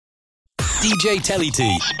DJ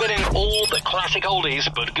Tellytee, spinning all the classic oldies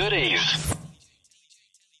but goodies.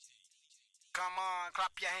 Come on,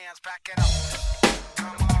 clap your hands, back it up.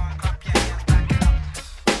 Come on, clap your hands, back it up.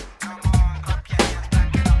 Come on, clap your hands,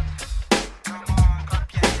 back it up. Come on,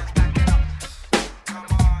 clap your hands, back it up.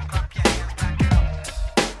 Come on, clap your hands, back it up. Come on, clap your hands, back it up.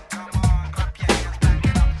 Come on, clap your hands,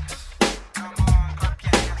 back it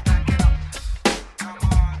up. Come on,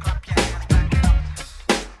 clap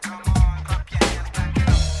your hands, back it up. Come on, clap your hands, back it up.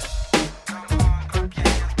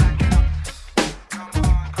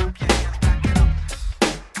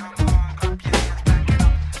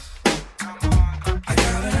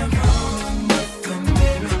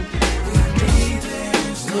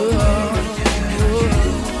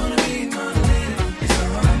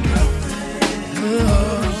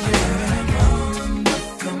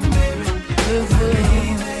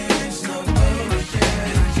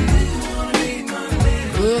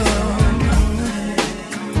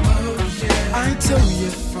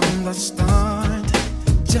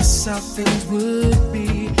 How things would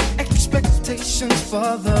be, expectations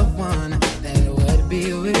for the one that would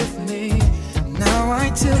be with me. Now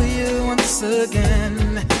I tell you once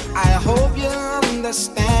again, I hope you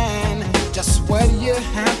understand just what you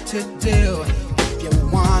have to do. If you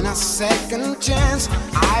want a second chance,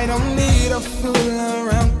 I don't need a fool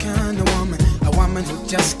around kind of woman, a woman who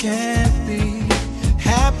just can't be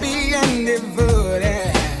happy and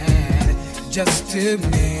devoted just to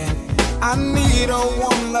me. I need a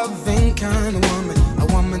warm, loving kind of woman, a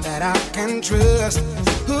woman that I can trust,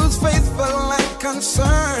 who's faithful and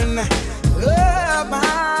concerned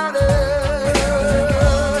about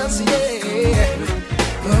us, yeah.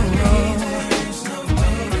 Oh,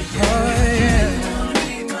 yeah.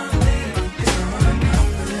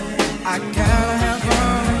 I gotta have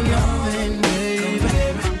all nothing, baby.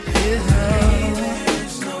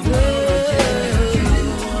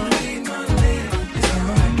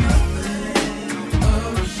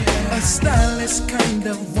 A stylish kind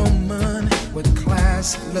of woman with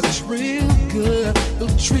class, looks real good, who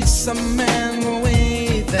treats a man the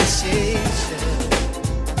way that she should.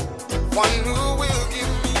 One who will give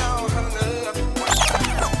me all her love.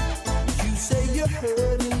 You say you're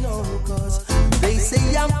hurting, oh, cause they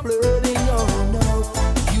say I'm flirting, oh no.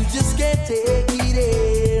 You just can't take it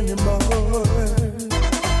anymore.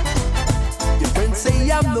 Your friends say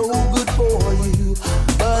I'm no good for you,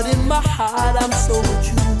 but in my heart I'm so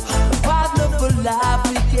true. Partner for life,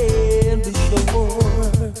 we can be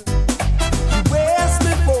sure. You asked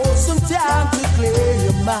me for some time to clear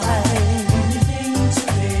your mind.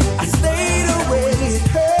 I stayed away, it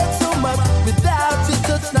hurt so much without your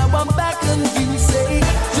touch. Now I'm back and you say,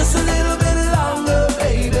 just a little bit longer,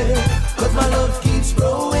 baby, cause my love keeps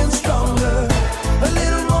growing stronger. A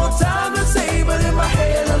little more time to say, but in my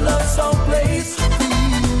head a love song plays.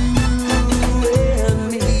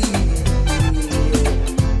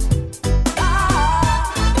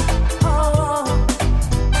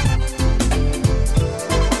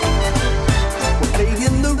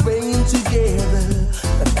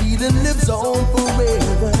 Lives on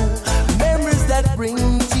forever, memories that bring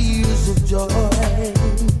tears of joy.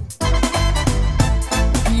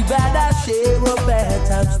 We've had our share of bad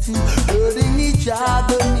times too, hurting each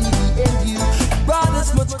other, me and you, brought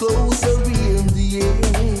us much closer in the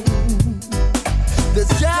end.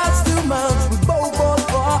 There's just too much we both want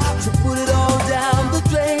for to put it all down the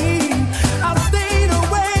drain. I've stayed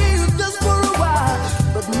away just for a while,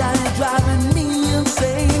 but now you're driving me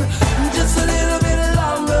insane. Just a little bit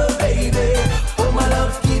longer, baby, oh my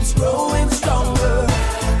love keeps growing stronger.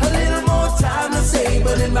 A little more time to say,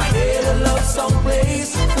 but in my head a love song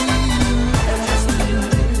plays for you. And just a little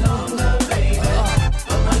bit longer, baby,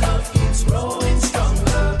 but my love keeps growing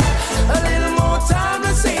stronger. A little more time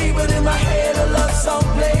to say, but in my head a love song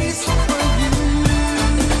plays for you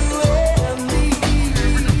and me.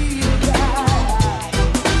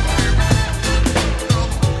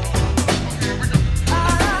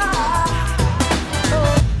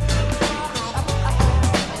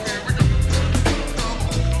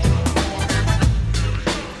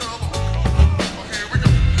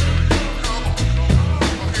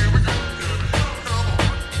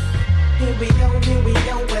 Here we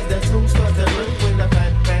go, as the tune starts to loop with the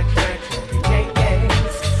fat track.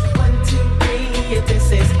 Yes. 1, 2, 3,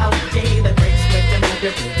 this is OG, the great Smith and the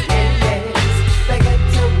yes. The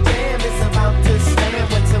ghetto jam is about to slam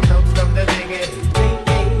with some notes from the biggest.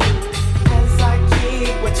 As I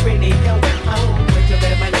keep what's really going on with your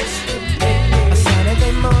reminisce. A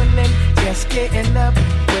Saturday morning, just getting up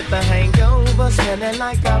with the hangover, smelling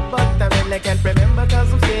like a butt. I really can't remember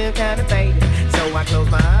cause I'm still kinda faded. So I close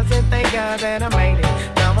my eyes and thank God that I made it.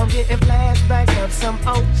 Now I'm getting flashbacks of some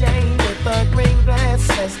OJ with the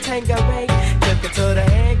Tangeray. Took it to the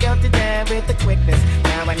head, got the dab with the quickness.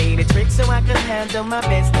 Now I need a trick so I can handle my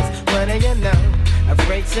business. What do you know? A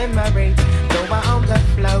breaks in my rates. Though I on the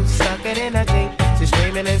flow, stuck it in a deep. She's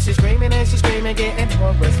screaming and she's screaming and she's screaming, getting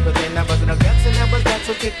hoarse. But then I wasn't no guts and that was that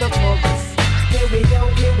to kick the chorus. Here we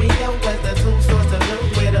go, as the two sorts of blue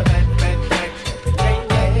with a bang, bang,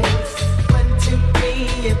 bang. Yes. 1, 2,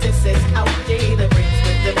 3, if this is out there, the breaks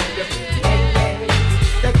with the bigger.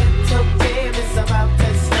 The ghetto jam is about to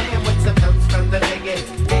slam with some notes from the biggest.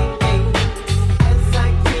 As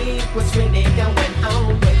I keep what's really going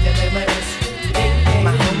on with the memories.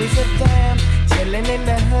 My homies are damn, chillin' in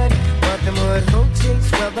the hood. But them hood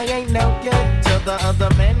hoochies, well they ain't no good. To the other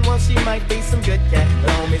men, well she might be some good cat.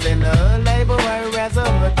 The homies in the hood label her as a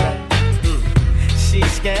hood cat.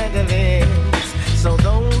 She's scandalous, so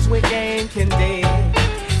those with game can dig.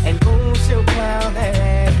 And boom, she'll plow that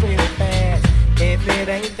ass real fast if it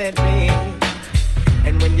ain't that big.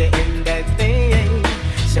 And when you're in that thing,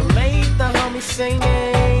 she'll make the homies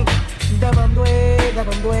singing. Da-bum-dway,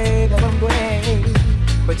 da-bum-dway, da-bum-dway.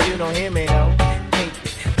 But you don't hear me though.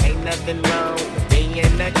 Ain't nothing wrong with being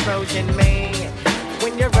a Trojan man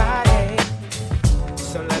when you're riding.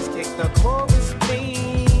 So let's kick the chorus,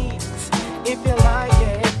 please, if you like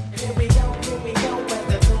it. Here we go, where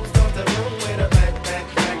the tunes start to room with a back.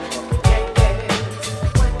 Yeah.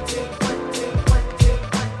 1, 2, 1, 2, 1, 2,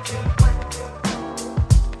 1, 2.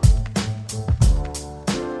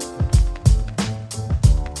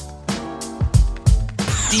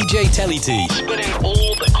 DJ Tellytee, spinning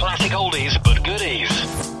all the classic oldies but goodies.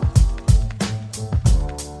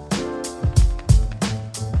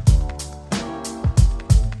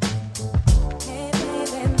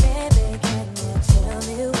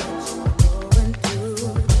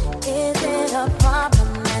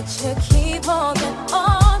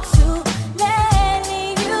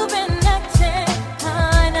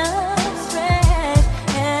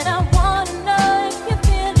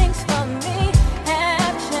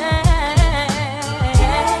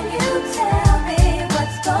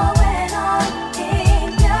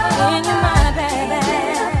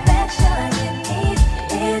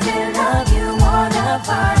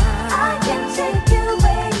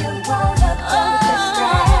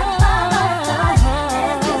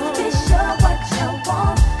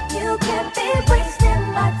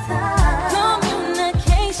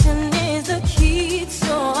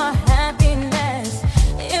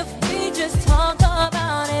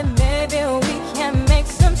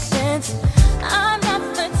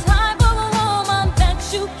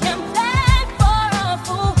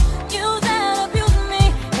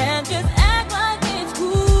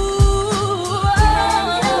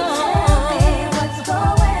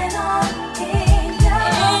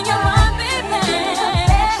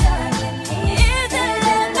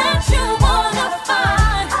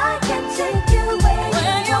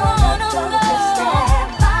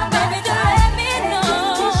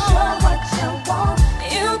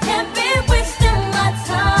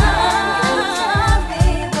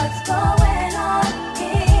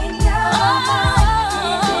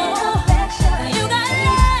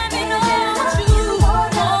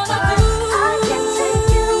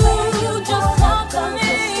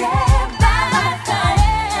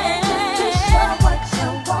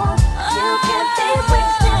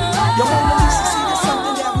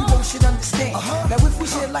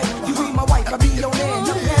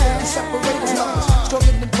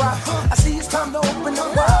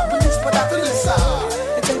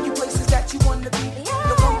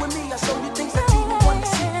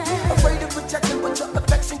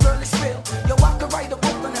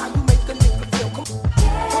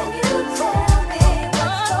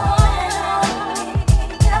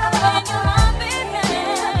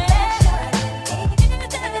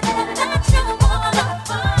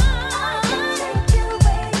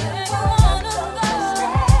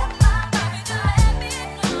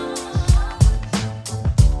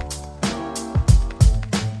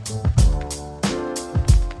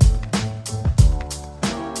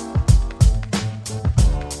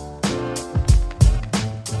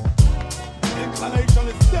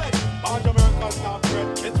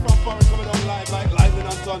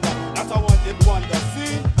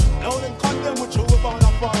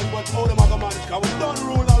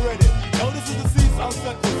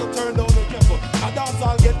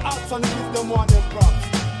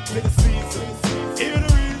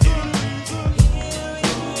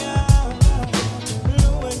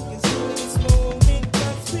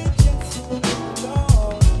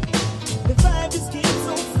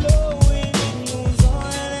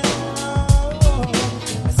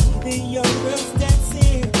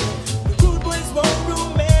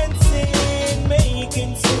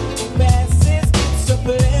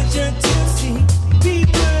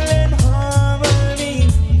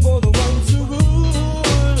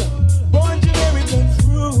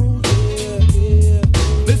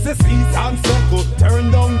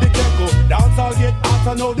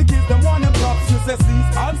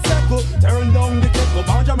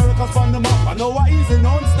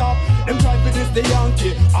 the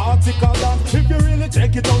Yankee, article that. If you really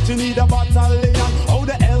check it out, you need a battalion. How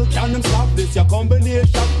the hell can them stop this? Your combination,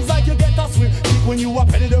 it's like you get a swing kick when you are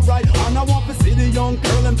ready to ride. And I want to see the young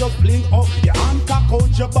girl and just blink up your hand, cock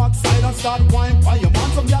out your backside and start wine by your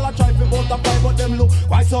man. Some gyal a try for butterfly, but them look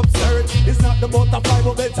quite absurd. It's not the butterfly,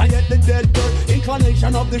 but better yet the dead bird.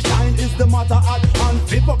 Inclination of the shine is the matter at hand.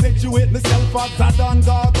 Fit perpetuate myself as a Dan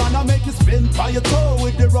Gargan. I make you spin by your toe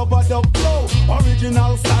with the rubber duck flow.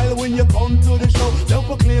 Original style when you come to the show.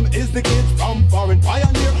 Self-proclaim is the kid from foreign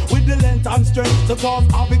pioneer with the length and strength to cause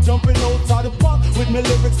havoc jumping out of the pot with my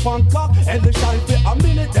lyrics fun cock and the shine for a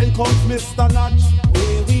minute. Then comes Mr. Notch.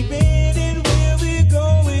 Where we been and where we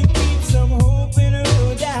going, keep some hope in a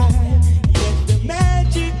road die. Yet the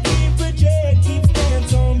magic we project keeps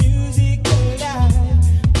dance on music alive.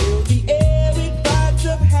 Fill the air with vibes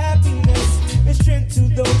of happiness and strength to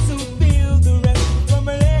those who feel the rest from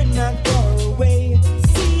a land not far away.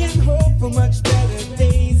 Seeing hope for much better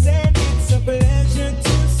days, and it's a pleasure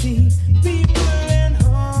to see people in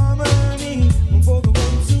harmony for the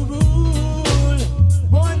ones who rule.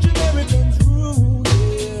 Born Americans rule,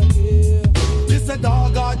 yeah. This a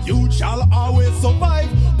dog God, you shall always survive.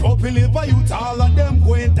 Puppy liver, you all of them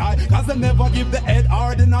going die. Cause they never give the head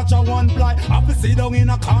or the notcher one blind. I fi sit down in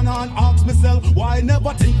a corner and ask myself, why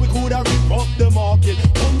never think we coulda rip up the market?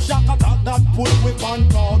 Boom shock attack that put whip on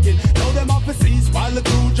talking. Now them have to cease while the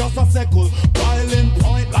crew just a second. Boiling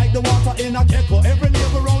point like the water in a kettle. Every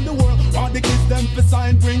live around the world want the kids them for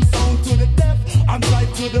sign. Bring sound to the deaf and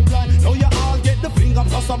sight to the blind. Now you all get the finger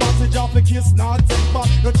plus a message off a kiss. Not take back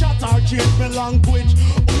no chat or change my language.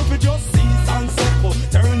 Only if you just cease and settle.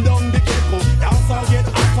 Turn down the gecko. Dance all get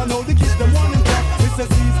after now the kids them want it back. Mr.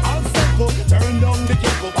 Cease and settle. Turn down the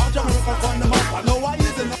gecko. Watch your work on the map. I know why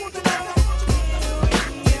is it.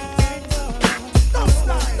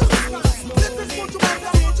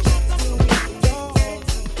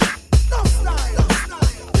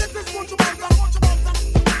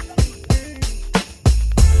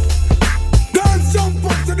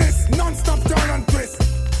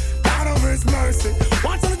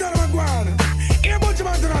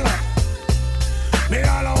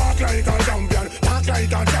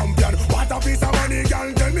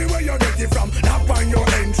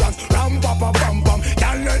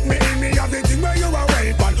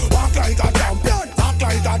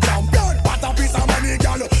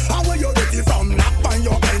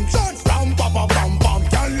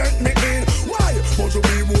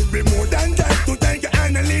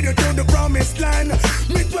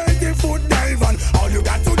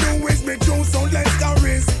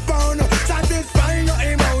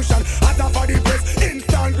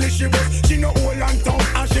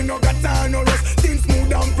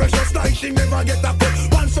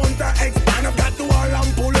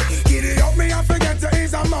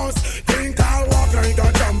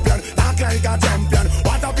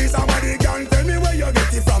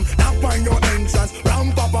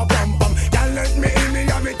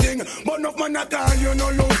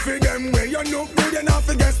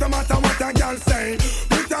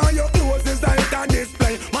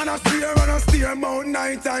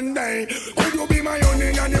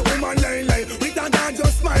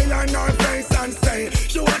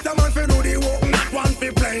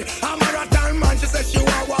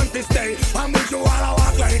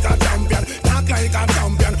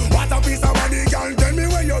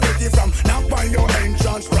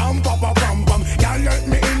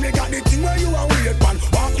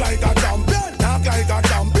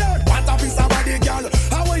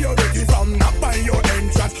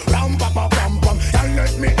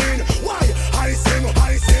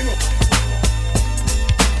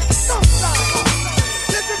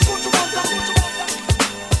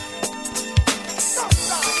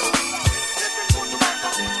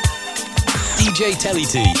 DJ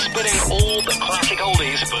Tellytee, spinning all the classic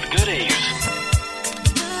oldies but goodies.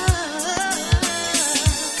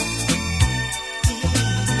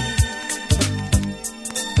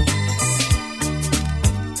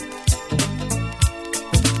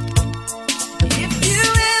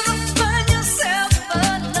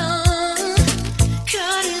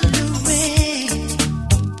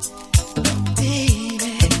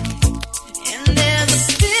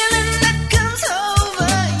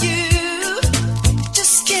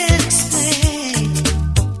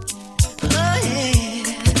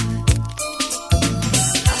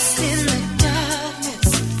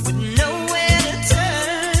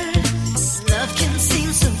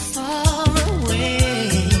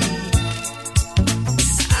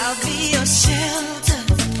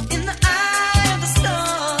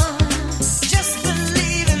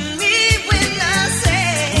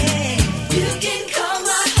 You can call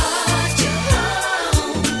my heart your heart.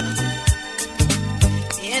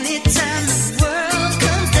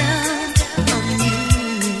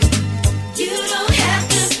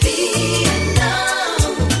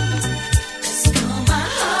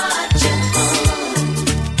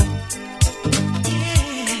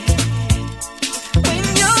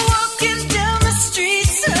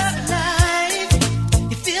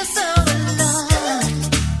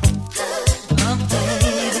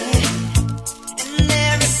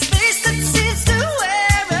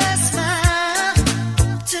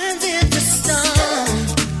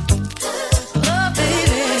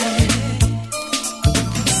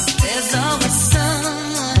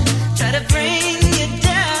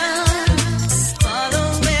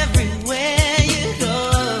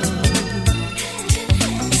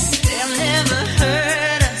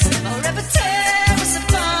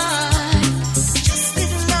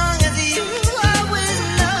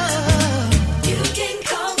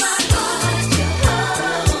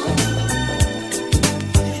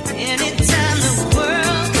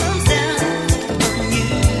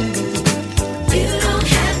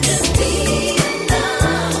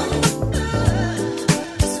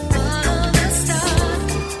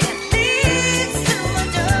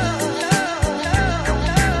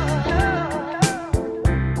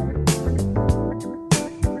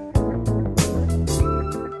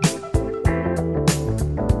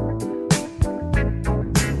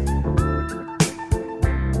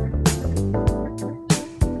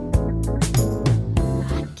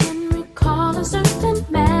 a certain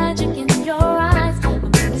magic in your eyes. I'm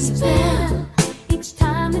under spell each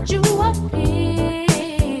time that you appear.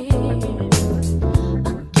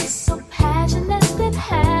 A kiss so passionate that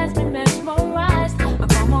has been mesmerized. I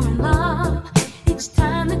fall more in love each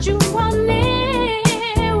time that you are near.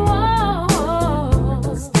 Whoa.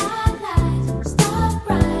 Starlight, star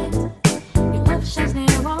bright. Your love shines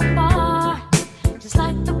near or far, just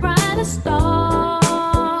like the brightest star.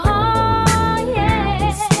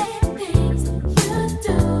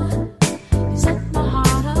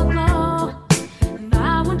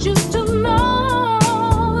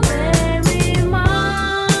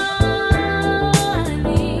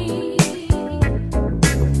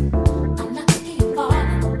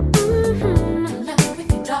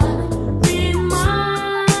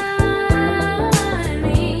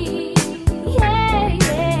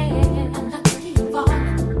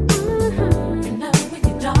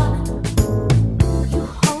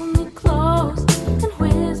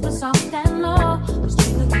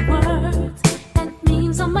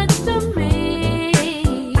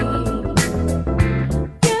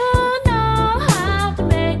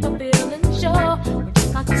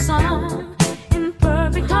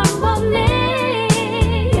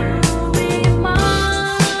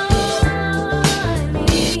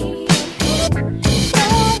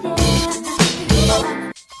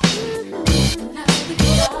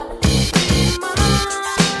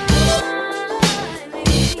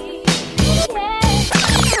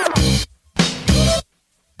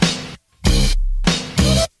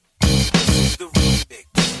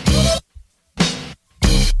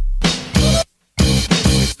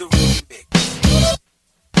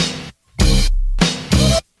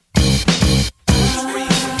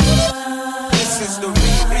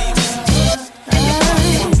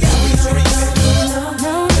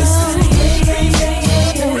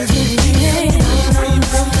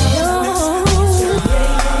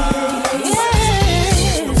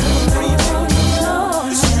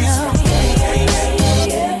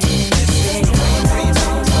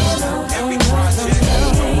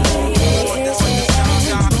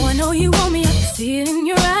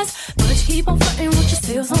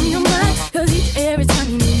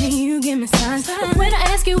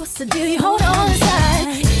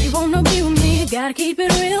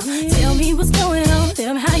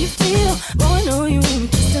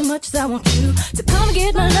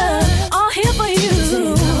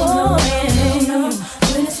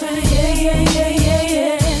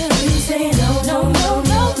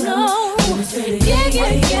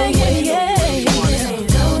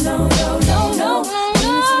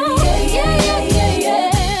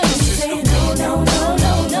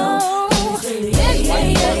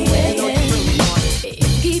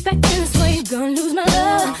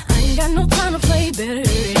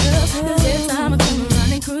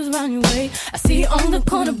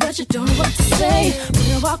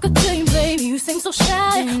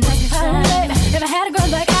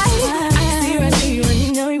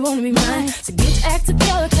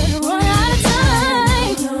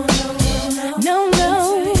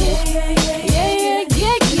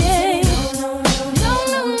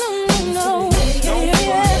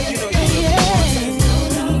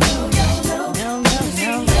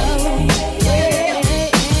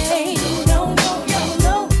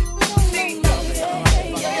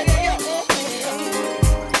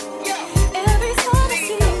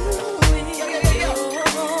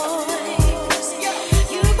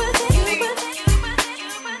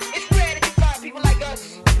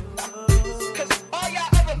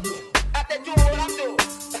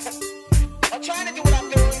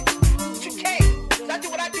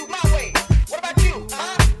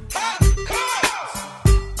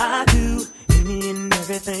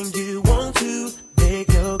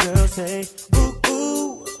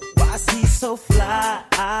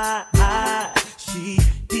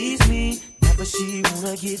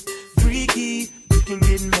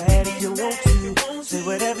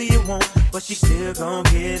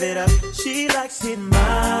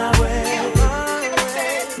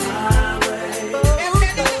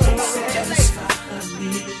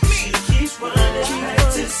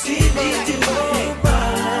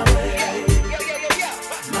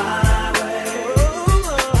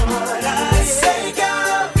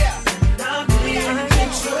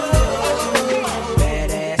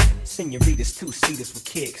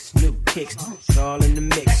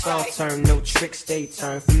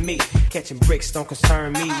 Don't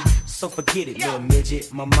concern me, so forget it, little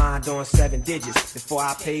midget. My mind on 7 digits. Before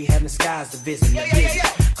I pay, heaven skies to visit.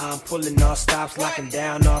 I'm pulling all stops, locking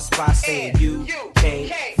down all spots, saying you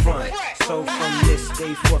can't front. So from this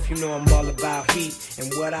day forth, you know I'm all about heat.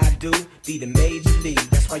 And what I do, be the major league.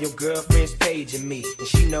 That's why your girlfriend's paging me. And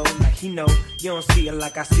she know, like he know, you don't see her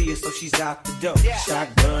like I see her, so she's out the door.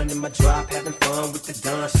 Shotgun in my drop, having fun with the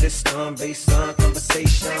dun system. Bass on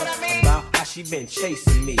conversation about how she been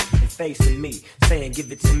chasing me and facing me, saying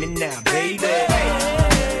give it to me now, baby.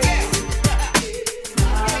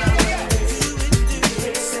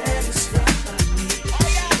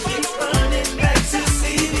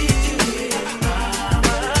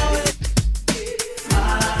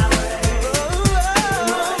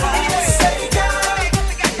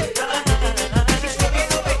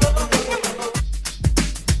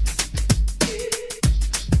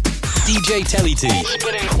 DJ Tellytee,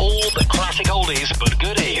 spinning all the classic oldies but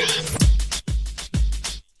goodies.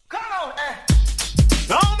 Come on,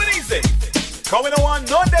 Now, Reminisce. Going on,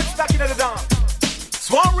 no dead stuck in the dance.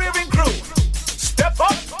 Swan raving crew. Step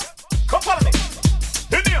up. Come follow me.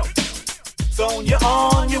 In you. So you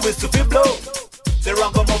on, you whistle to blow. The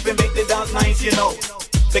rock come up and make the dance nice, you know.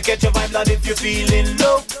 To catch a vibe, lad, if you're feeling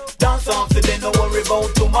low. Dance off today, no worry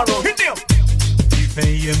about tomorrow. In you.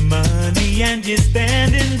 Pay your money and you're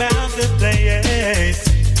standing by the place.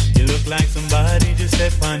 You look like somebody just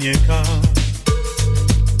stepped on your car.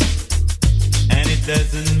 And it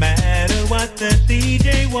doesn't matter what the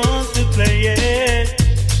DJ wants to play it.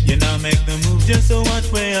 You now make the move just so much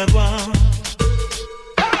where I want.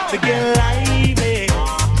 To get lively,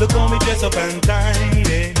 look on me dress up and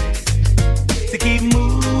tidy. To keep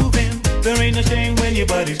moving, there ain't no shame when your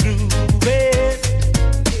body's grooving.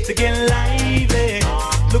 To get lively,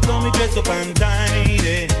 look on me dress up and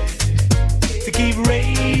tidy. To keep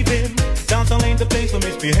raving, downtown ain't the place for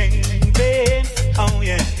misbehaving. Oh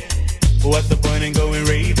yeah, what's the point in going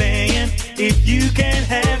raving if you can't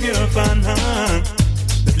have your fun, huh?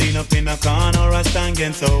 Just lean up in a corner or stand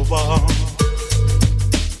against a wall.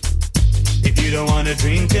 If you don't wanna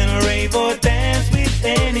drink and rave or dance with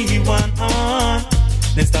anyone on,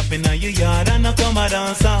 then stop in your yard and knock on my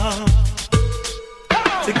dance hall.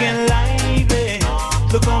 To get lively,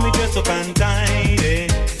 look on me dress up and tidy.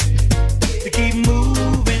 To keep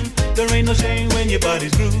moving, there ain't no shame when your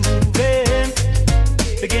body's grooving.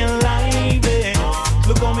 To get lively,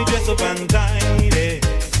 look on me dress up and tidy.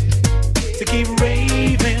 To keep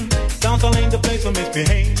raving, dancehall ain't the place for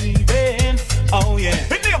misbehaving. Oh yeah.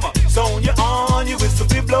 So you on, you whistle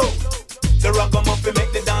to blow. The rock come up and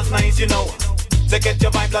make the dance nice, you know. To get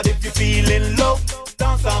your vibe, lad, if you feeling low.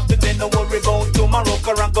 Dance after then, don't worry about tomorrow.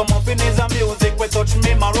 Ragamuffin is a music we touch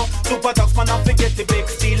me marrow. Super tax man, I forget the big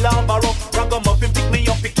steel and borrow. Ragamuffin pick me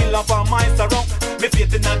up, pick kill off all my sorrow. Me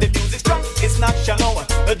faith in the music strong, it's not shallow.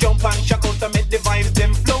 The jump and shock out to make the vibes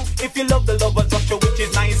them flow. If you love the lover structure, which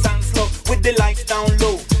is nice and slow, with the lights down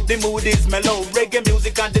low, the mood is mellow. Reggae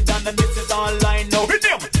music and the dance, and this is all I know.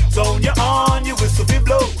 So you on, you whistle to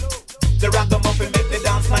blow. The ragamuffin make the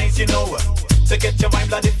dance nice, you know. So get your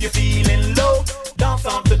vibe, lad, if you're feeling low. Dance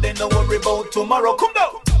after then, don't worry about tomorrow. Come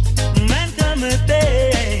down. Man come a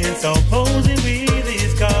day and so posing with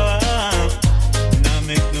his car. Now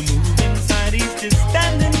make the move inside, he's just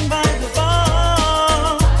standing by the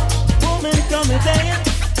bar. Woman come a day,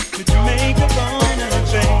 put your makeup on and a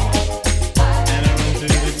chain. And I run to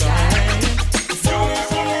the toilet. So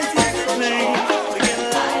she enters the plane. To get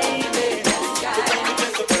lively, look on me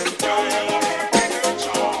dress up and tidy.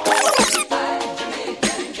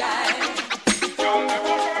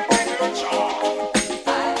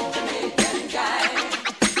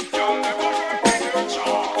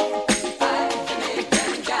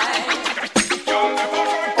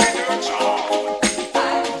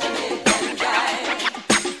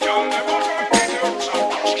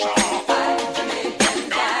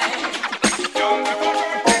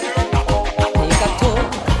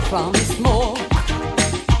 From smoke,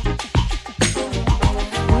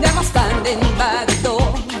 never standing by the door,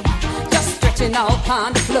 just stretching out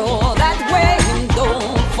on the floor. That way you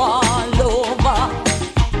don't fall over.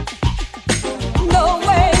 No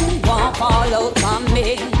way you won't fall out on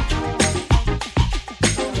me.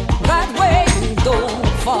 That way you don't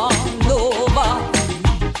fall over.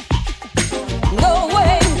 No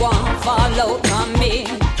way you won't fall out on me.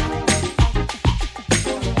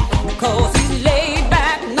 Because he's laid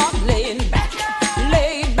back, not laying back.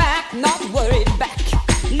 Laid back, not worried back.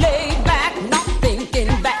 Laid back, not thinking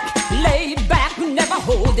back. Laid back, never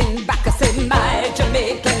holding back. I say my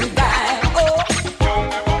Jamaican guy. Oh,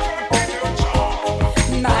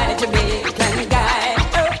 my Jamaican guy.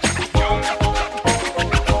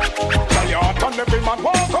 Tell you out on every man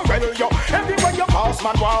walk around you. Everywhere you pass,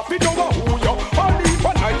 man, walk it over who you. All these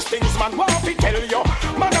nice things, man, walk it tell you.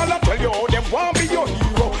 Man,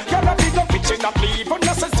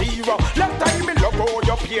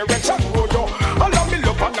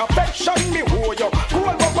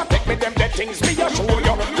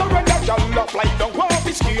 up like the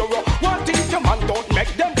Warby scare you. What if your man don't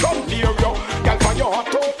make them come near you? Girl, for your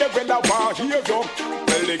heart out, they will want hear you.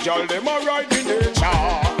 Well, the girl, them a ride in nature.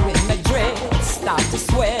 When my dreads start to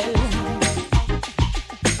swell,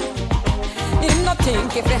 him not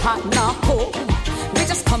think if it hot nor cold. We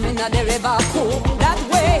just come in at the river cool. That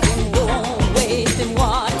way, him don't waste in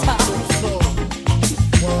water.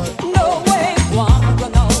 No way, one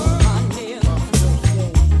run out on him.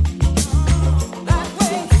 That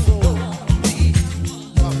way,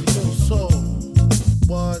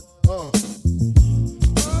 What?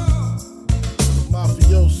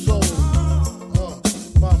 Mafioso.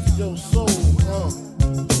 Mafioso.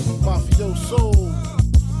 Mafioso.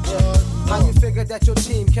 How you figure that your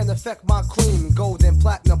team can affect my cream? Gold and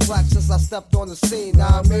platinum black since I stepped on the scene.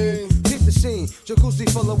 Nah, I mean, peep the scene, jacuzzi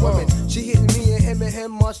full of women. She hitting me and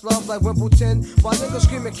him, much love like Wimbledon. While niggas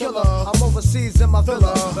screaming killer, I'm overseas in my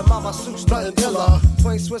villa. The mama suits nothing illa.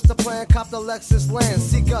 Twin switch the plan, cop the Lexus land.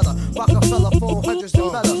 See gutter, Rockefeller, 400s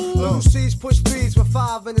and better. Little C's push threes with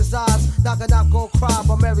 5 in his eyes. Knock gon' cry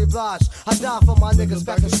by Mary Blige. I die for my niggas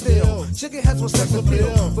back in steel. Chicken heads with sex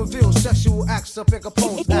appeal. Reveal sexual acts up in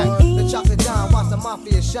Capone's act. The chocolate dime, watch the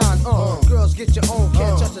mafia shine. Girls get your own,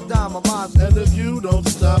 can't touch a dime of mine. And if you don't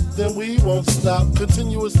stop, then we won't stop.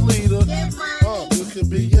 Continuous leader. You can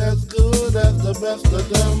be as good as the best of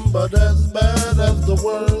them, but as bad as the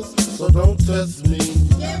worst. So don't test me.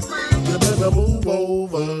 You better move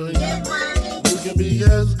over. You can be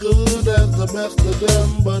as good as the best of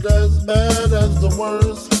them, but as bad as the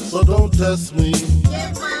worst. So don't test me.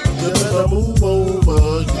 You better move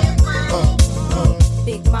over.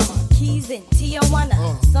 Big Mama, keys in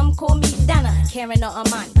Tijuana. Some call me Donna, Karen or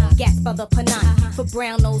Amani. Gas for the Panani. For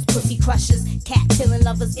brown nose pussy crushers. Cat killing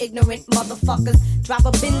lovers, ignorant motherfuckers. Drive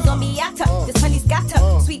a Benz on Miata. This honey's got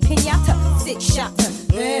her. Sweet pinata. 6-shotter.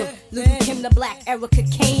 Little Kim the Black, Erica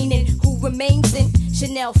Kane. And who remains in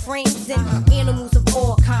Chanel frames and animals of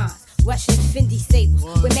all kinds. Russian Fendi sables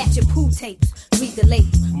with matching pool tapes. Read the label.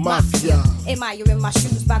 Mafia. Admiring my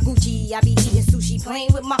shoes by Gucci. I be eating sushi,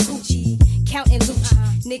 playing with my coochie. Counting Lucci.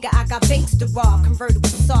 Nigga, I got banks to rob. Convertible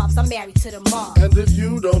sobs, I'm married to the mob. And if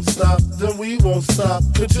you don't stop, then we won't stop.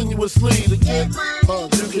 Continuously to get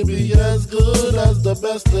you can be as good as the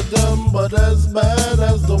best of them, but as bad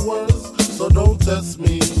as the worst. So don't test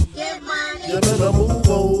me. You better move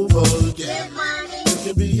over. You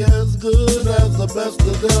can be as good as the best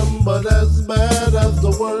of them, but as bad as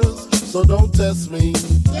the worst. So don't test me.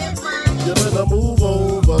 You better move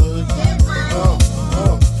over.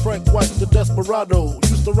 Frank White, the desperado,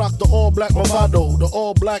 used to rock the all-black Movado, the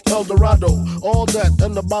all-black Eldorado, all that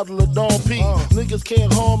and the bottle of Don P. Niggas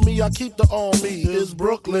can't harm me, I keep the army. Is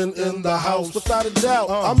Brooklyn in the house? Without a doubt,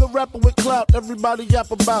 I'm the rapper with clout, everybody yap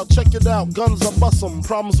about. Check it out, guns I bust 'em,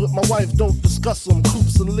 problems with my wife, don't discuss 'em.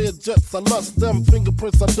 Coops and Learjets, I lust them,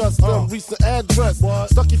 fingerprints I dust them. Recent address,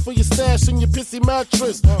 stuck you for your stash in your pissy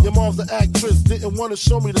mattress. Your mom's the actress, didn't want to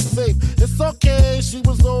show me the safe. It's okay, she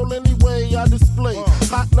was old anyway, I display.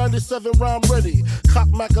 Hot 97 round ready, cock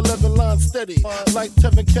Mac 11 line steady. Like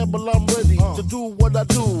Tevin Campbell, I'm ready to do what I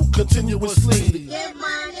do continuously.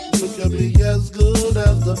 You can be as good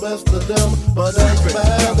as the best of them, but as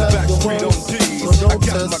bad as the worst. So don't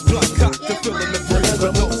test me.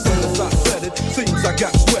 But no soon as I said it, seems I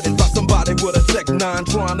got sweated by somebody with a Tech 9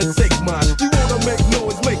 trying to take mine. You wanna make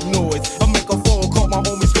noise, make noise. I make a phone call, my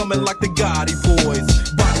homies coming like the Gotti boys.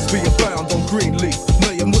 Bodies being found on Greenleaf,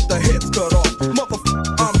 million with the heads cut off.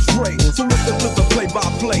 I'm straight, so listen to the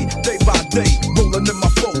play-by-play, day by day. Rolling in my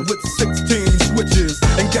phone with 16 switches,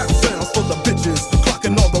 and got sounds for the bitches,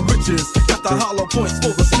 clocking all the riches. Got the hollow points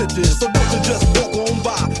for the snitches, so won't you just walk on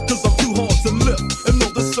by, cause I'm too hard to lift. And no,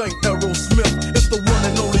 this ain't Aerosmith, it's the one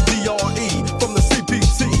and only DRE, from the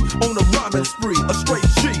CPT, on a rhyming spree, a straight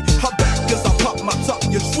G. How back as I pop my top,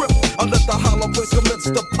 you trip, I let the hollow points commence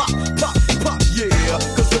to pop, pop, pop, yeah.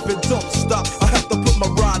 Cause if it don't stop, I have to put my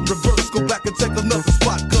ride in reverse, go back and take another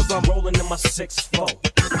spot, cause I'm rolling in my 6-4.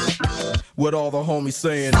 With all the homies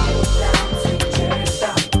saying, hell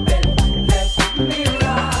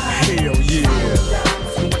yeah.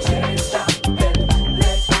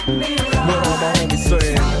 With all my homies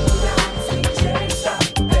saying,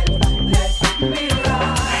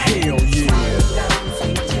 hell yeah.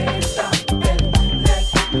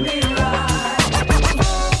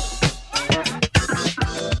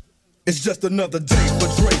 It's just another day for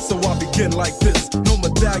Dre, so I begin like this. No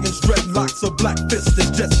medallions, dreadlocks, or black fists. It's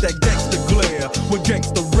just that gangster glare with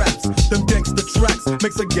gangster raps. Them gangster tracks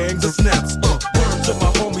makes a gang that snaps. Word to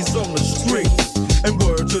my homies on the streets, and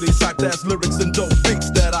word to these hype-ass lyrics and dope beats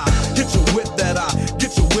that I hit you with, that I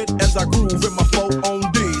get you with as I groove in my 4 on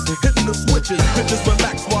D's. Hitting the switches, bitches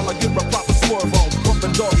relax while I give a proper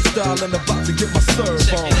wildin' about to get my serve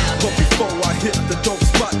on. But before I hit the dope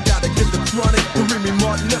spot, gotta get the chronic. The Remy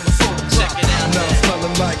Martin never sold a rock. Now I'm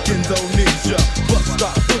smelling like Indonesia. Bus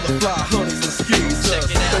stop full of fly honeys and skeezers.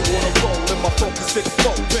 They wanna roll in my Focus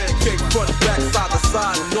 6-4 pancake front, back, side to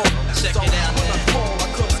side, and all. So when I call, I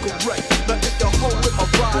comes correct. Now if the hoe with my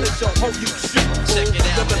ride is your hoe, you shit. Then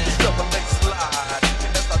let this never make slide.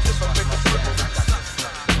 As I just make a flip.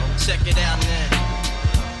 Check it out now.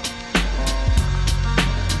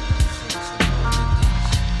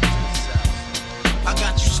 I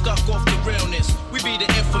got you stuck off the realness. We be the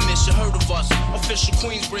infamous, you heard of us. Official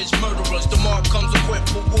Queensbridge murderers. The mob comes equipped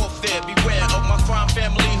for warfare. Beware of my crime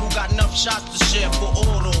family who got enough shots to share for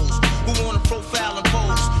all those who wanna profile and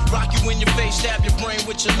pose. Rock you in your face, stab your brain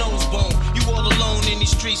with your nose bone. You all alone in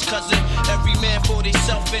these streets, cousin. Every man for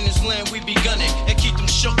theyself in his land, we be gunning. And keep them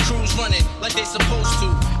shook crews running like they supposed to.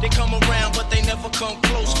 They come around, but they never come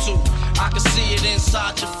close to. I can see it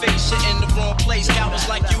inside your face, you're in the wrong place. Cowards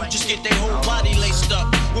like you just get their whole body laced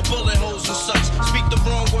up with bullet holes and such. Speak the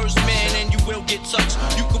wrong words, man, and you will get touched.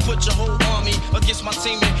 You could put your whole army against my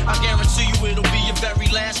team, and I guarantee you it'll be your very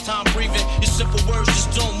last time breathing. Your simple words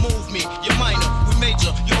just don't move me. You're minor, we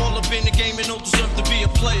major. You're all up in the game and don't deserve to be a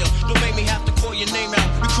player. Don't make me have to call your name out.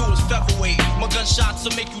 Your crew is featherweight. My gunshots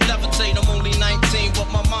will make you levitate. I'm only 19, but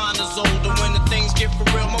my mind is older. When the things get for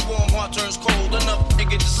real, my warm heart turns cold. Another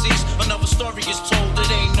nigga deceased, another story is told. It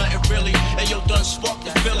ain't nothing really. And yo, done sparked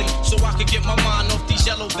the Philly, so I could get my mind off these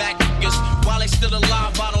yellow back niggas. While they still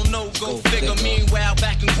alive, I don't know. Go figure. Meanwhile,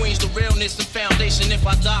 back in Queens, the realness and foundation. If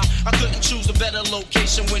I die, I couldn't choose a better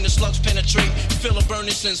location. When the slugs penetrate, you feel a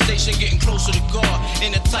burning sensation, getting closer to God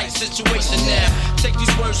in a tight situation now. Take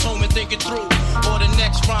these words home and think it through, or the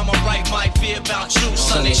next rhyme I write might be about you.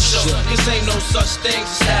 Son, they shook, cause ain't no such things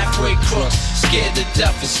as halfway crooks. Scared to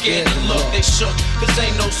death and scared to look. They shook, cause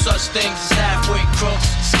ain't no such things as halfway crooks.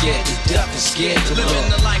 Scared to death and scared to look.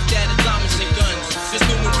 Living the life that is diamonds and guns. There's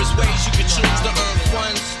numerous ways you can choose to earn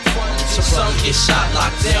funds. Some get shot,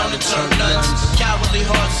 locked down, and turn nuns. Cowardly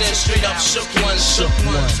hearts and straight up shook ones. Shook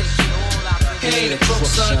ones. He ain't a crook,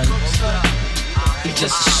 son. He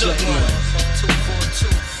just a shook one.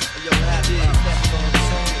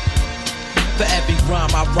 For every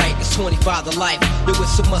rhyme I write, it's 25 to life. There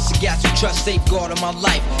was so much gas you trust, safeguard of my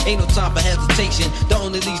life. Ain't no time for hesitation, that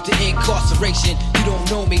only leads to incarceration. You don't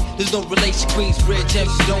know me, there's no relation. Queensbridge, and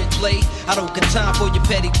you don't play. I don't got time for your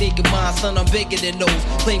petty thinking mind, son, I'm bigger than those.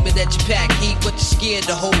 Claiming that you pack heat, but you're scared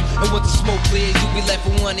to hold. And when the smoke clears, you be left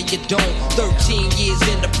with one and you don't. 13 years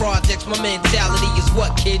in the projects, my mentality is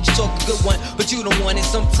what, kid? You talk a good one, but you don't want it.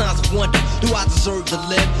 Sometimes I wonder, do I deserve to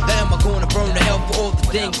live? Or am I gonna burn to hell for all the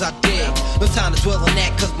things I did? No time to dwell on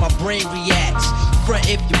that, cause my brain reacts. Front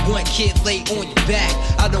if you want, kid, lay on your back.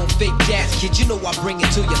 I don't fake jazz, kid, you know I bring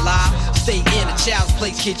it to your life. Stay in a child's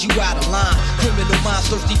place, kid, you out of line. Criminal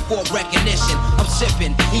minds thirsty for recognition. I'm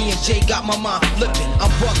sipping, EMJ got my mind flipping.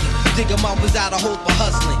 I'm bugging, digging my was out of hope for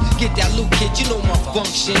hustling. Get that loot, kid, you know my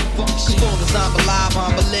function. Cause long as I'm alive,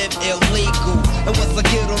 I'ma live illegal. And once I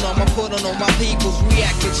get on, I'ma put on all my people's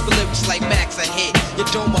reactions for lyrics like Max I hit. Your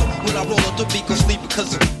domo, when I roll up the beat, go sleep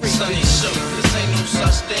because of free. Sonny shook, this ain't no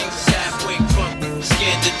such thing as halfway crunk.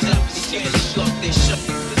 Scared to death, scared to shook, they shook.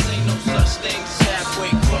 This ain't no such thing as halfway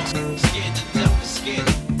crunk. Scared to death, scared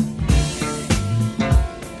to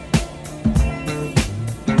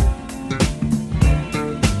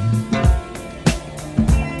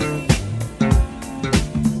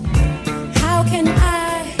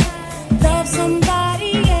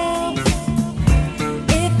somebody else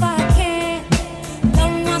if I can't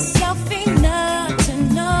love myself enough to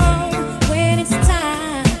know when it's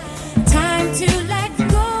time to let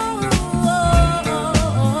go.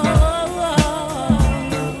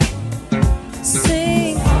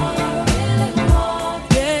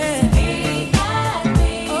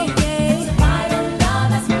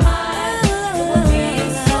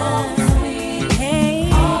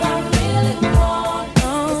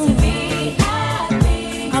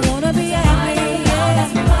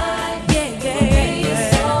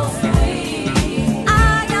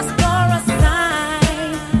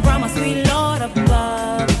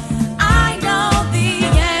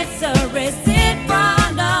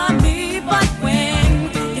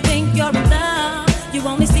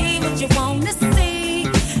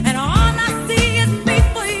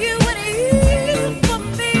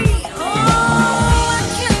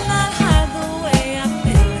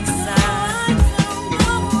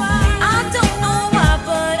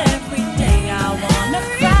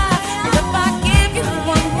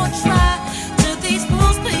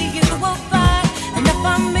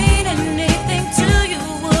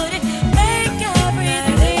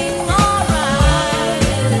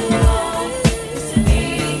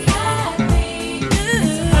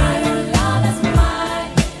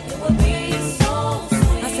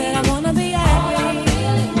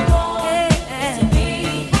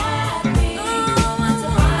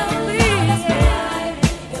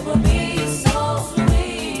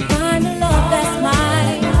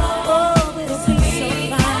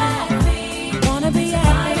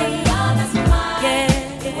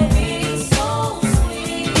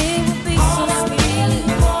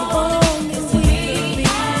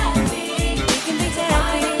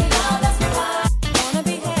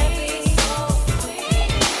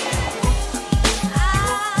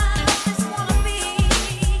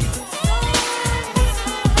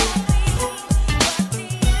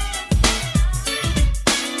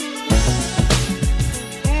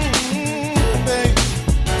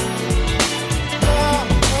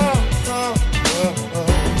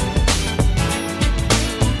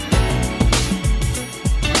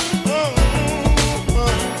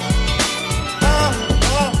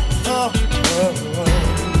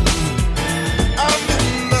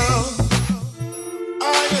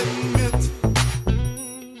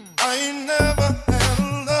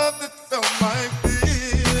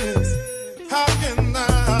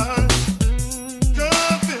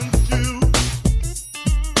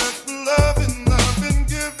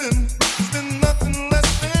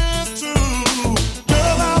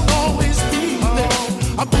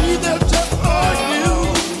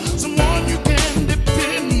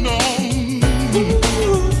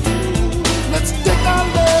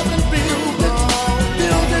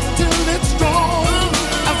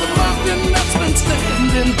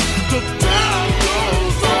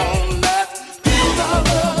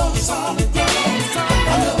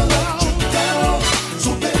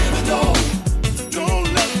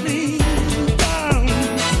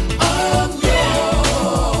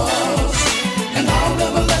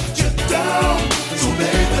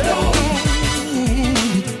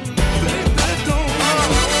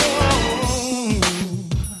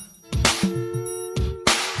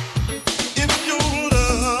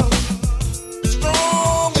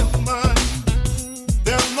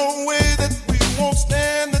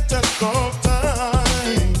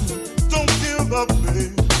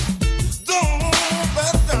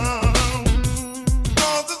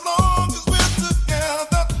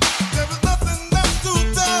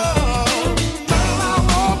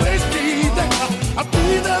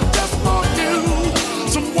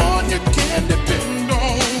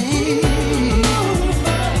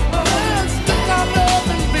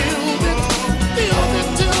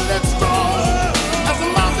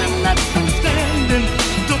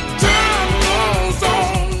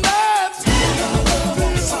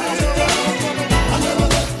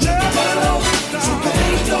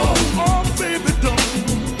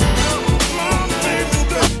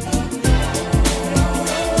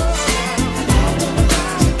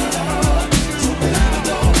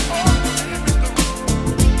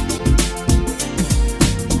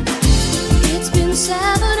 7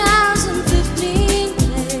 hours and 15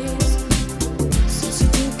 days since you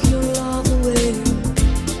took your love away.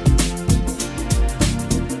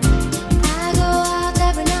 I go out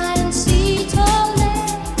every night and see it all day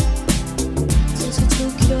since you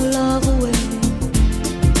took your love away.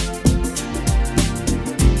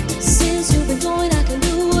 Since you've been going, I can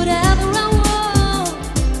do whatever I want.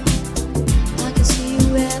 I can see you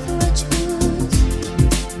wherever I choose.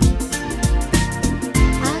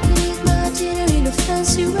 I can eat my dinner in a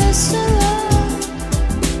fancy restaurant,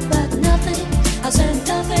 but nothing, I said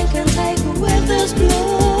nothing can take away this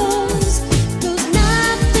blues. 'Cause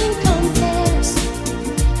nothing compares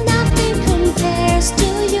to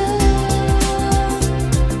you.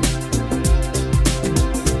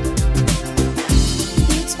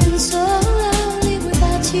 It's been so lonely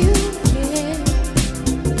without you here,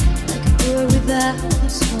 like a bird without the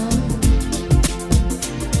sun.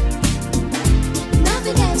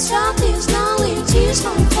 Nothing can stop these lonely tears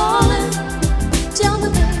from falling. Tell me,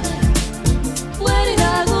 baby, where did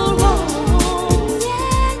I go wrong?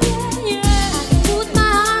 Yeah, yeah, yeah. I can put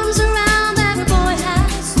my arms around every boy I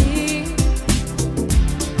see.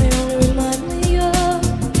 They only remind me of.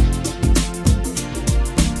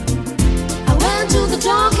 I went to the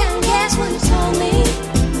dock and guess what he told me?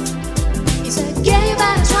 He said, yeah, you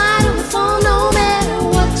better try to fall no matter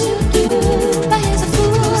what you do. But here's a fool.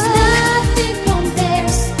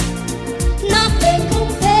 Nothing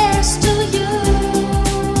compares to you.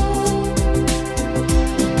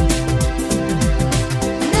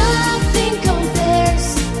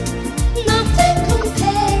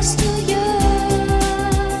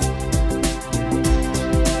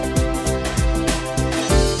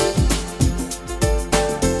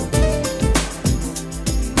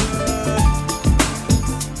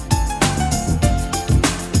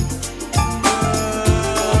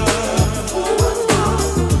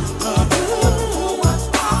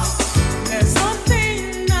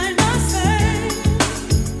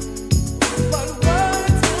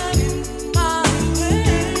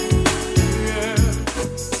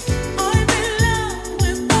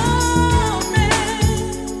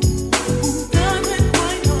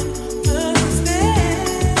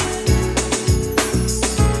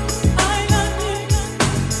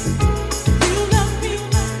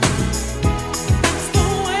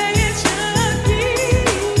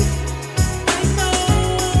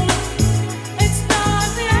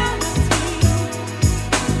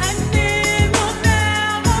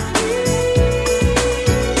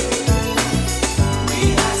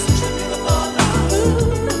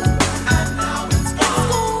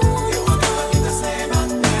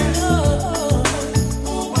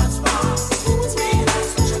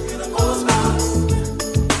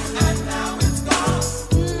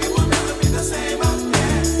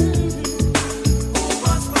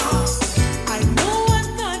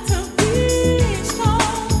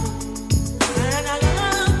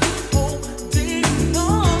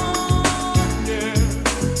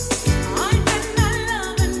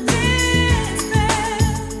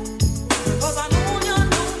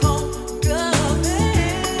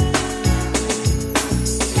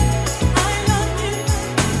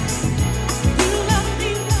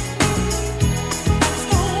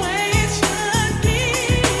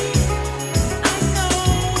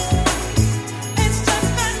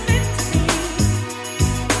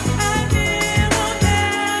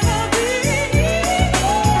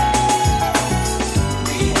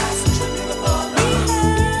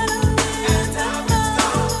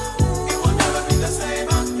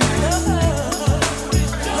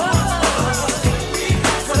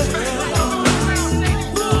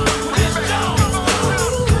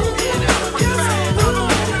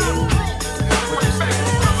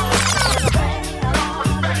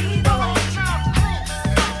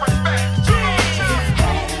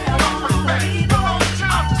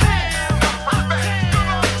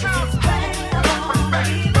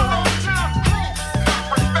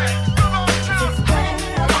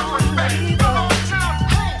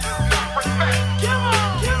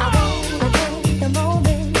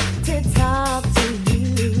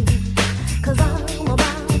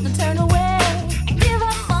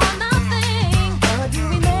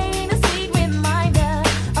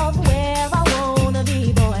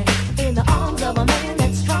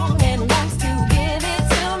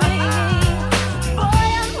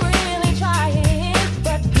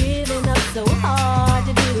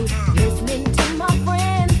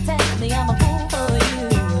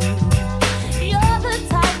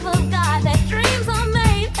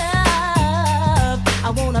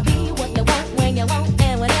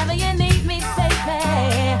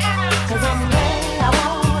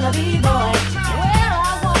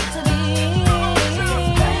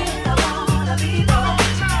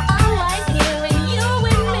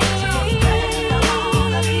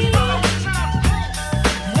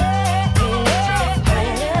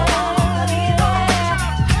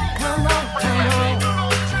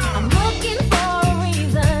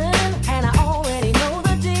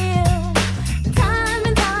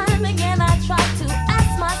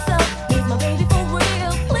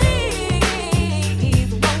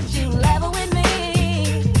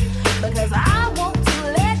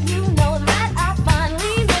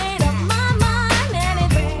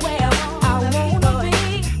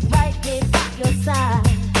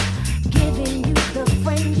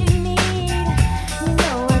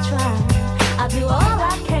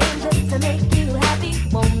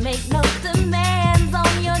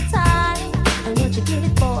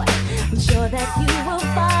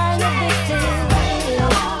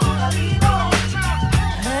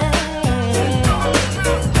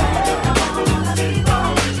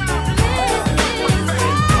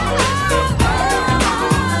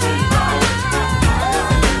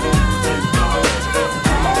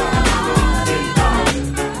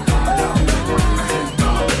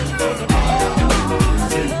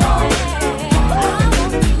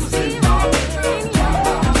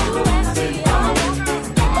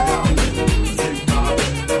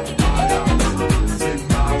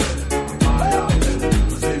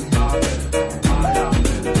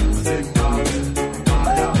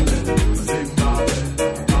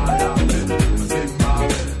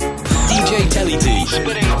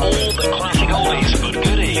 Spinning all the classic oldies but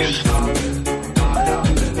goodies.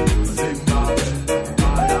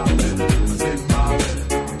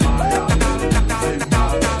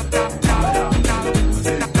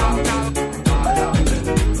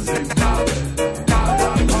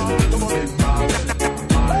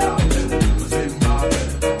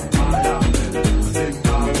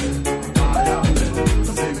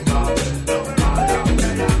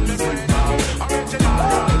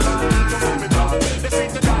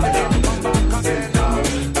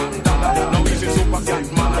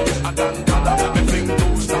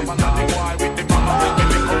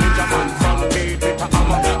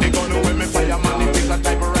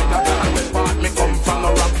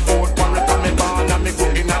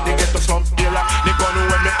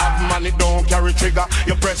 Trigger,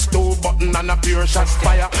 you press two button and a pure shots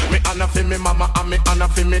fire. Me honor for me mama and me honor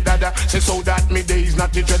for me dada. Say so that me days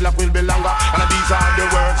not the dreadlock will be longer. And these are the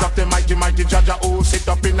words of the mighty, mighty Jaja who sit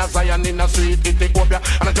up in a Zion in a sweet Ethiopia.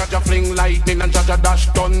 And a Jaja fling lightning and Jaja dash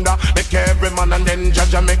thunder. Make every man and then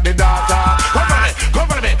Jaja make the data. Come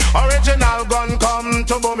for me, original gun come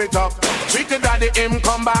to boom it up. Sweet daddy him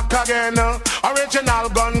come back again. Original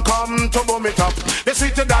gun come to boom it up. The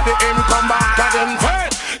sweet daddy him come back again. Hey!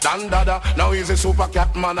 Dan dada, now he's a super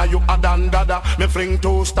cat man, you a dan dada. Me fling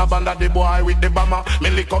two stab under the boy with the bomber. Me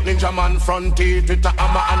lick up ninja man front teeth with a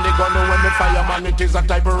hammer. And the gun when me fireman, it is a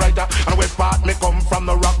typewriter. And where part me come from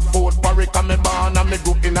the Rockford, Warwick and me born. And me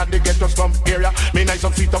go in at the ghetto slum area. Me nice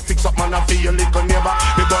and feet up, fix up man, I feel little neighbor.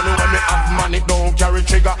 The gun when me have man, it don't carry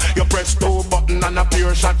trigger. You press two button and a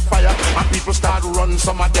pure shot fire. And people start run,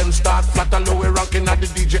 some of them start flat. And low ranking at the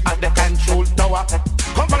DJ at the control tower.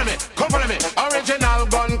 Come follow me, original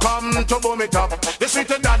gun come to boom it up. The sweet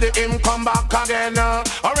daddy him come back again.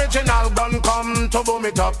 Original gun come to boom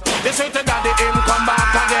it up. The sweet daddy him come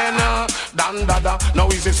back again. Dan dada, now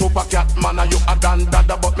he's a super cat man, you a dan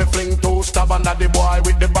dada. But me fling two stab under the boy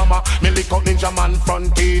with the bomber. Me lick out ninja man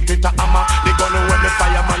front teeth with a hammer. The gun when me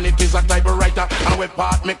fireman, it is a typewriter. And where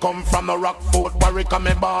part me come from the Rockford, Warwick and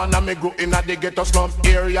me born. And me grew in at the ghetto slum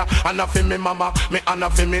area. And I feel me mama, me and I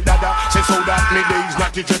feel me dada. Say so that me days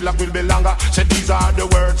not the dreadlock will be longer. Say these are the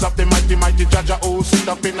words of the mighty, mighty Jaja who sit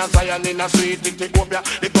up in a Zion in a sweet Ethiopia.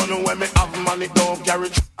 The gun when me have money don't carry.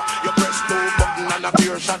 You press two button and a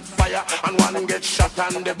pure shot fire. And one get shot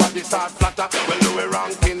and the body start flatter. Well, Louis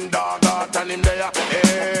ranking dog out and him there.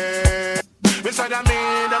 Hey, me said I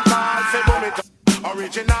made them call for boom it up.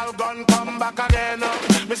 Original gun come back again.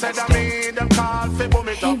 Me said I made them call for boom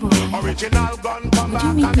it up. Original gun come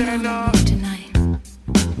back again. Tonight,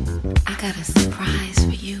 I got a surprise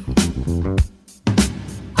for you.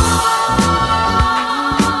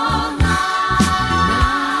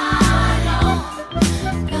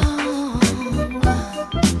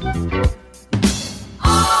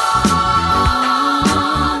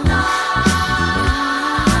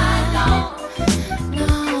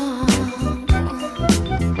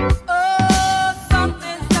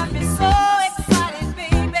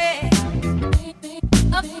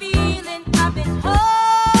 A feeling I've been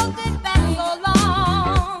holding back so long.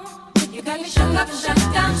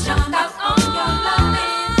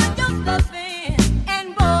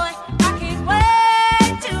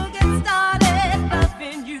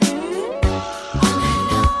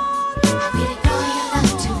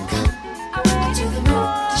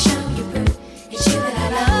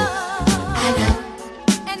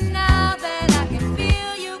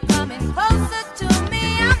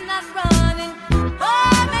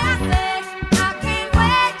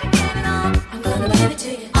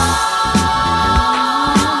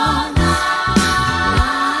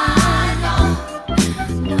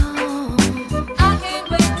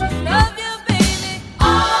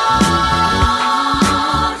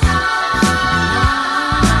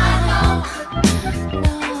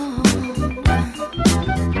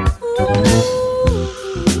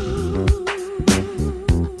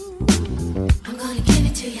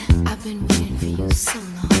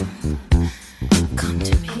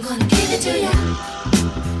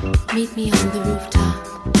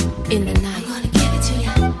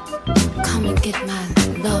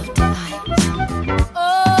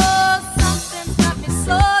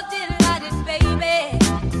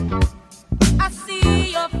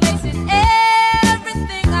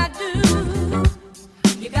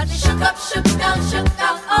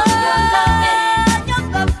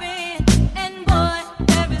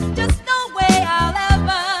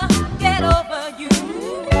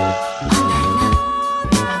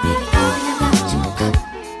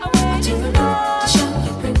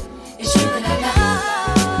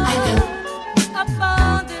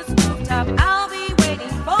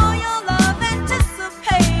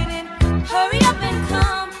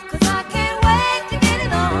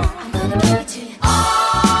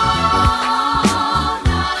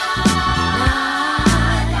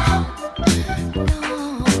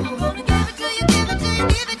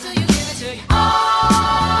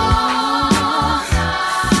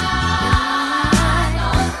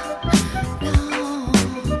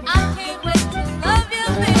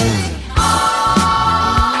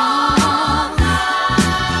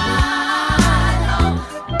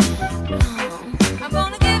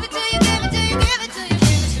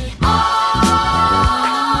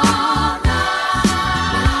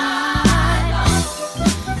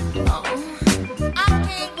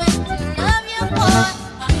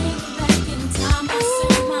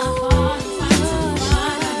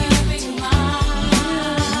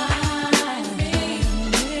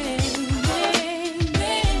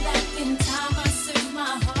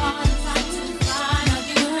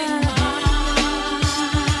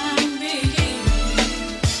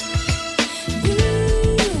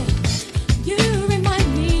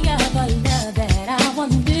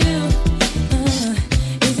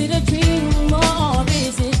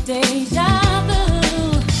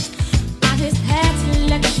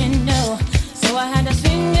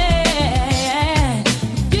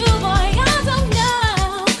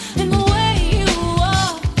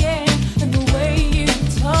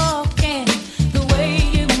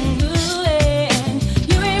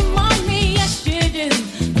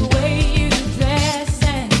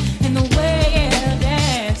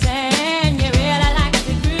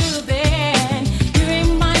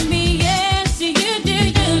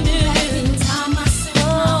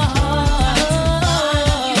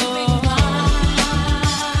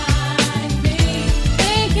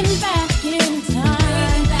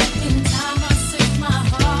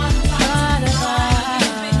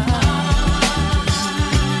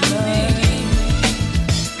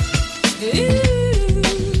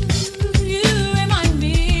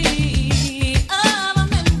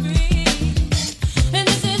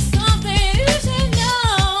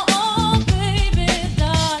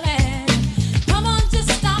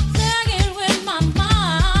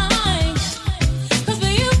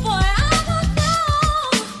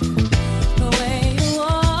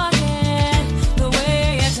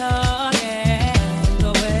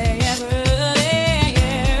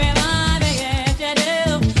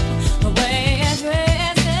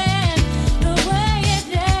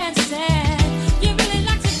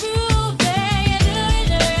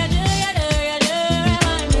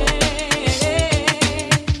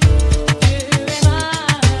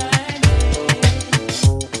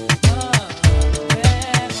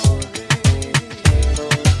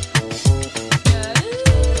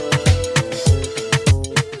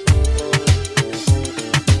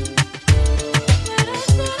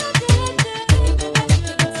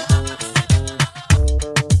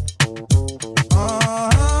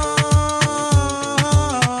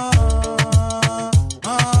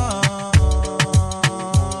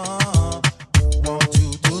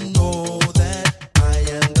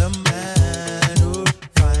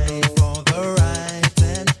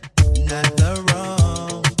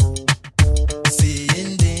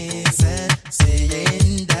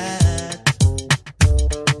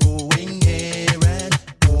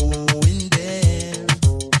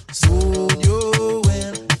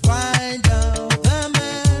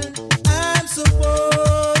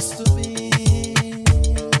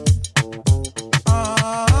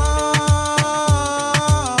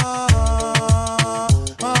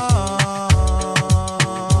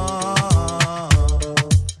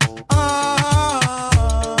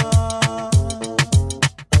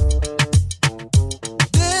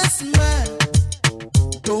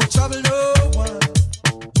 trouble no one.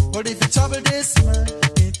 But if you trouble this man,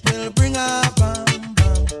 it will bring a bam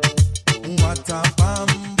bam. What a bam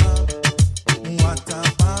bam. What a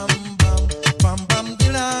bam bam. Bam bam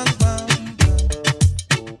dilang bam bam.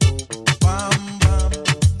 Bam bam.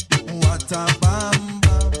 What a bam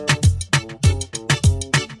bam.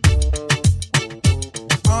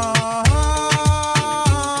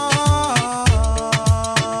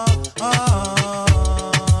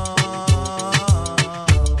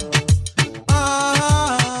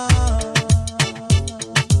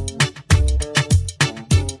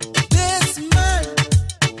 This man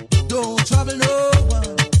don't trouble no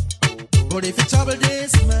one, but if you trouble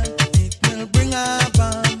this man, it will bring a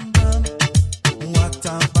bam bam. What a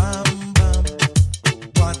bam bam.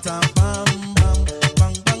 What a bam bam.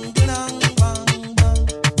 Bang bang dilang bang bang.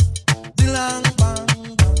 Dilang bang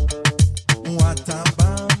bang. What a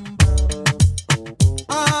bam bam.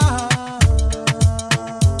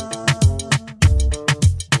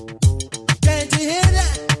 Can't you hear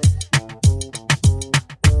that?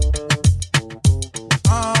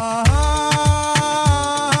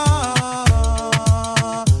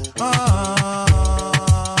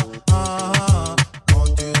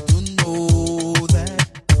 Want you to know that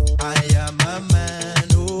I am a man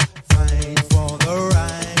who fight for the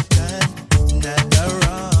right and not the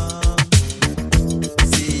wrong.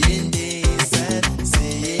 Seeing this and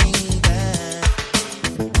seeing that.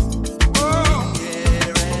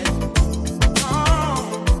 Hear it.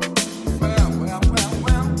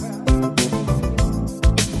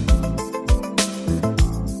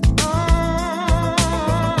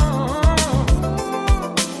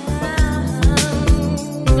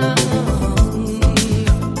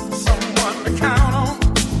 Someone to count on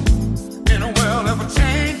in a world ever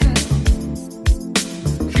changing.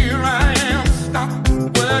 Here I am, stop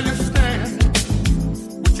where you stand.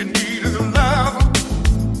 What you need is a lover,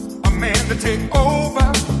 a man to take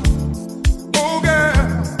over. Oh girl,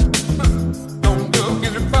 don't look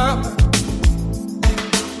any further.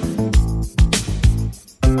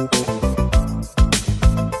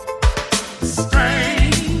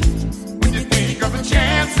 Strange when you think of the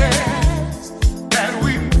chances that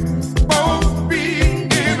we both be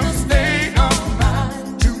in a state of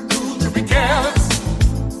mind, too cool to be careless,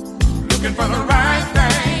 looking for the right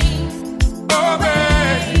thing. Oh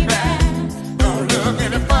baby, don't look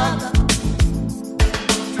any further.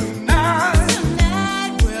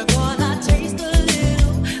 Tonight we're gonna taste a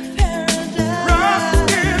little paradise.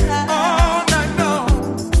 Rockin' all night long,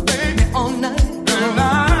 baby, all night.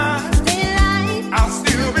 I'll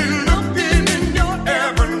still be looking in your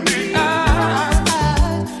ebony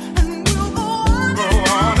eyes, and we'll go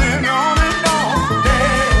on and on and on.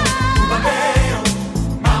 Damn,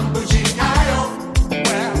 mambo G.I.O.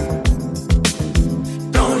 Well,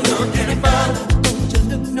 don't look any further. Don't you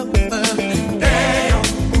look no further. Damn,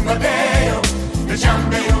 the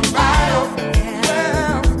jambe on fire.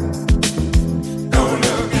 Well, don't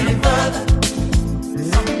look any further.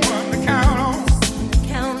 Someone to count on.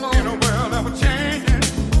 In a world ever changing.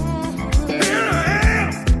 Here I am,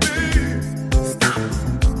 baby. Stop.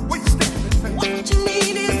 What you standing for? What you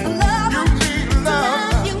need is love. You need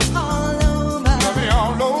love. You all over. Love me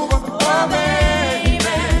all over. Oh,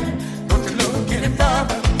 baby. Don't you look any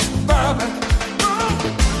further, further.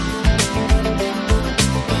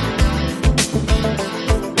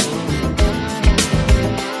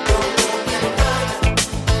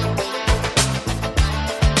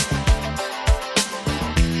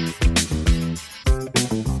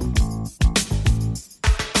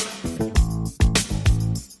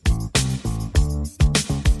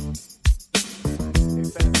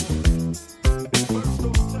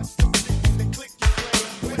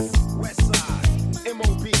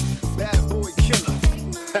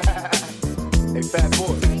 Hey, fat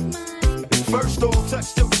boy. First off,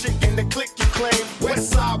 touch them shit and then click your claim.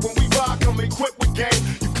 West side, when we ride, come equipped with game.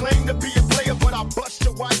 You claim to be a player, but I bust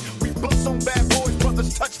your wife. We bust on bad boys,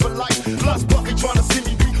 brothers touch for life. Plus, Bucky trying to see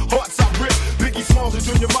me beat hearts I rip. Biggie Smalls and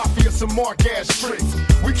Junior Mafia, some mark ass tricks.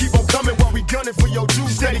 We keep on coming while we gunning for your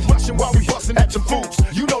juice. Steady rushing while we busting at your fools.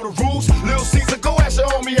 You know the rules. Lil Caesar, go ask your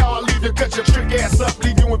homie how I leave you. Cut your trick ass up,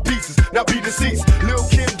 leave you in pieces. Now be deceased. Lil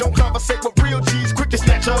Kim, don't conversate with real G's. Quick to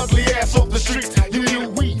snatch your ugly ass off the streets. You new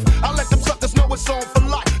weave. I let them suckers know it's on for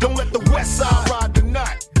life. Don't let the west side ride the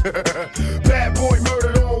night. Bad boy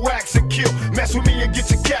murdered on wax and kill. Mess with me and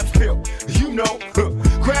get your caps peeled. You know,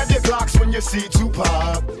 grab your Glocks when you see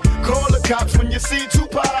Tupac. Call the cops when you see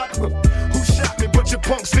Tupac. Who shot me? But your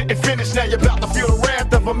punks didn't finish. Now you're about to feel the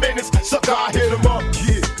wrath of a menace. Sucker, I hit him up.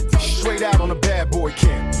 Yeah, straight out on a bad boy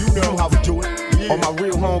camp. You know how we do it. Yeah. All my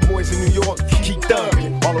real homeboys in New York, keep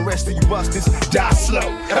thugging. All the rest of you busters, die slow.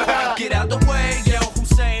 Get out the way, yo,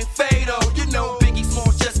 Hussein Fado. You know Biggie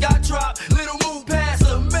Smalls just got dropped. Little move past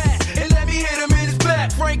the mat, and let me hit him in his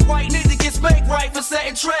back. Frank White need to get spanked right for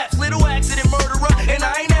setting traps. Little accident murderer, and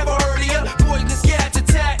I ain't never heard of ya. Poisonous gas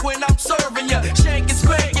attack when I'm serving ya. Shank and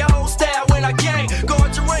spank your whole style when I gang.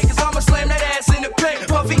 Guard your rank, cause I'ma slam that ass in the paint.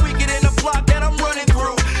 Puffy wicked in the block that I'm running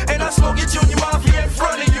through. And I smoke your junior mafia in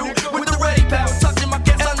front of you. With the ready power, tucking my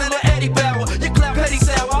gas under the Eddie Power. You clap petty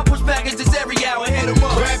sour, I push packages every hour. Hit 'em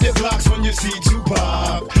up. Grab your blocks when you see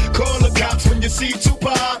Tupac. Call the cops when you see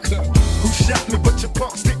Tupac. Who shot me, but your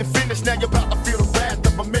punks didn't finish. Now you're about to feel the wrath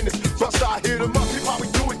of a menace. Bust, I hit 'em up. How we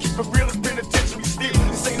do it, keep it real as penitentiary steel.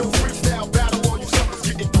 This ain't no freestyle battle. All you suckers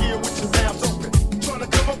getting killed with your mouths open. Trying to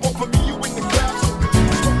come up off of me, you in the clouds open.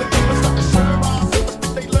 From the numbers like a serve our service,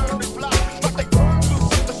 but they learn to fly. But they burn blue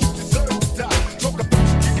sisters, you deserve to die. Talk about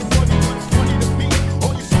you getting money, but it's funny to me.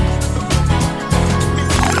 All you suckers in the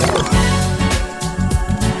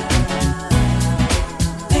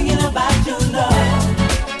Thinking about your love,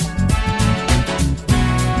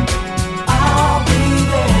 I'll be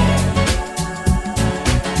there.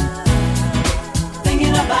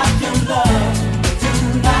 Thinking about your love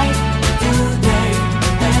tonight, today,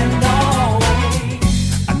 and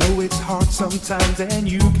always. I know it's hard sometimes and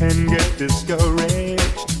you can get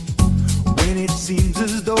discouraged when it seems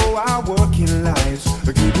as though our working lives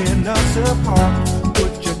are keeping us apart.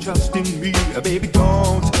 Put your trust in me, baby,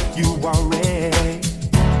 don't you worry.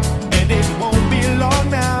 And it won't be long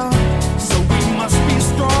now, so we must be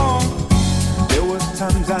strong. There was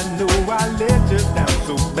times I know I let you down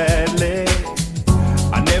so badly.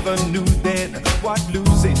 I never knew then what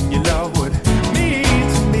losing your love would mean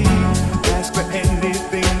to me. Ask for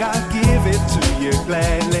anything, I'll give it to you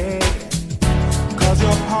gladly. Cause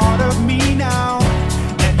you're part of me now,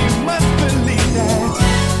 and you must believe that.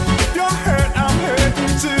 If you're hurt, I'm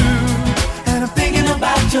hurting too. And I'm thinking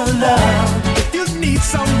about your love. If you need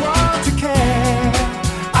someone to care,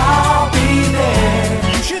 I'll be there.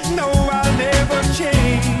 You should know I'll never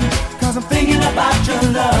change. Cause I'm thinking about your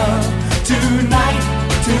love tonight,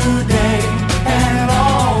 today, and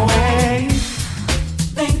always.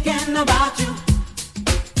 Thinking about you,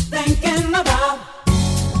 thinking about.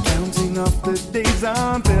 Counting up the days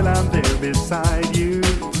until I'm there beside you.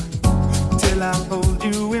 Till I hold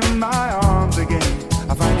you in my arms again.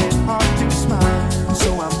 I find it hard to smile, so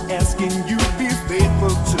I'm asking you be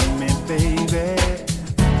faithful to me, baby.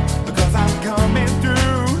 Because I'm coming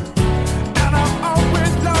through, and I'll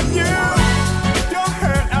always love you. If you're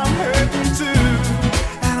hurt, I'm hurting too.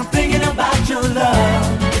 And I'm thinking about your love.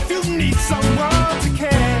 If you need someone to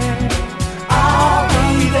care, I'll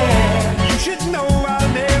be there. You should know I'll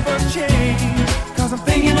never change. Cause I'm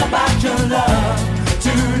thinking about your love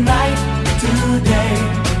tonight, today,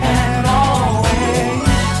 and always.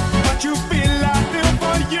 What you feel I feel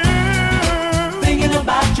for you. Thinking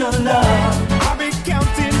about your love. I'll be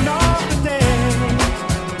counting all the days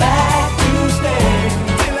back to stay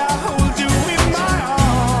till I hold you in my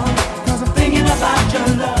arms. Cause I'm thinking about your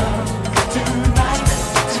love tonight,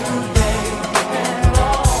 today, and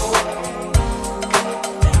always.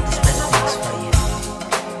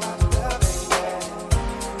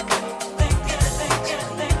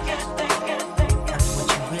 What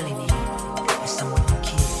you really need is someone who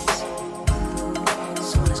cares.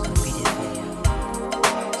 Someone that's gonna be there for you.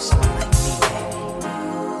 Someone like me, baby.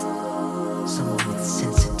 Someone with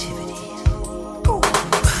sense